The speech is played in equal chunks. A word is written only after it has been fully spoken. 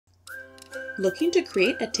Looking to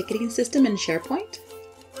create a ticketing system in SharePoint?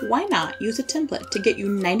 Why not use a template to get you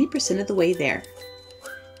 90% of the way there?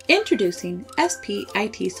 Introducing SP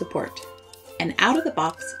IT Support, an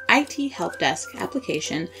out-of-the-box IT Helpdesk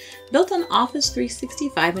application built on Office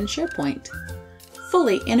 365 and SharePoint,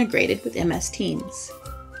 fully integrated with MS Teams.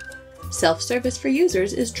 Self-service for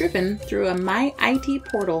users is driven through a MyIT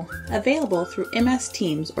portal available through MS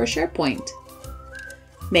Teams or SharePoint.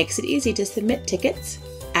 Makes it easy to submit tickets,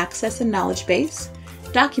 access a knowledge base,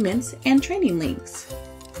 documents, and training links.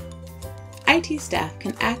 IT staff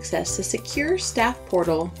can access the secure staff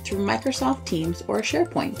portal through Microsoft Teams or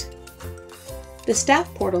SharePoint. The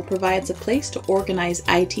staff portal provides a place to organize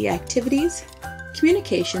IT activities,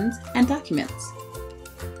 communications, and documents.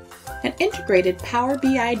 An integrated Power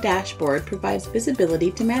BI dashboard provides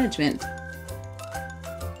visibility to management.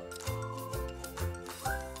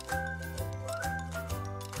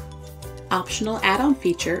 Optional add-on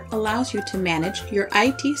feature allows you to manage your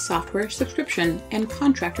IT software subscription and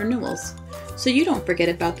contract renewals, so you don't forget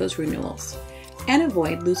about those renewals and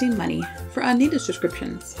avoid losing money for unneeded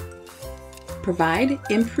subscriptions. Provide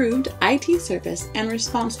improved IT service and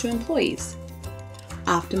response to employees.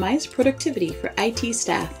 Optimize productivity for IT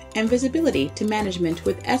staff and visibility to management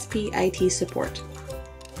with SP IT Support.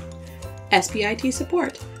 SP IT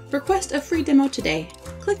Support. Request a free demo today.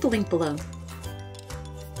 Click the link below.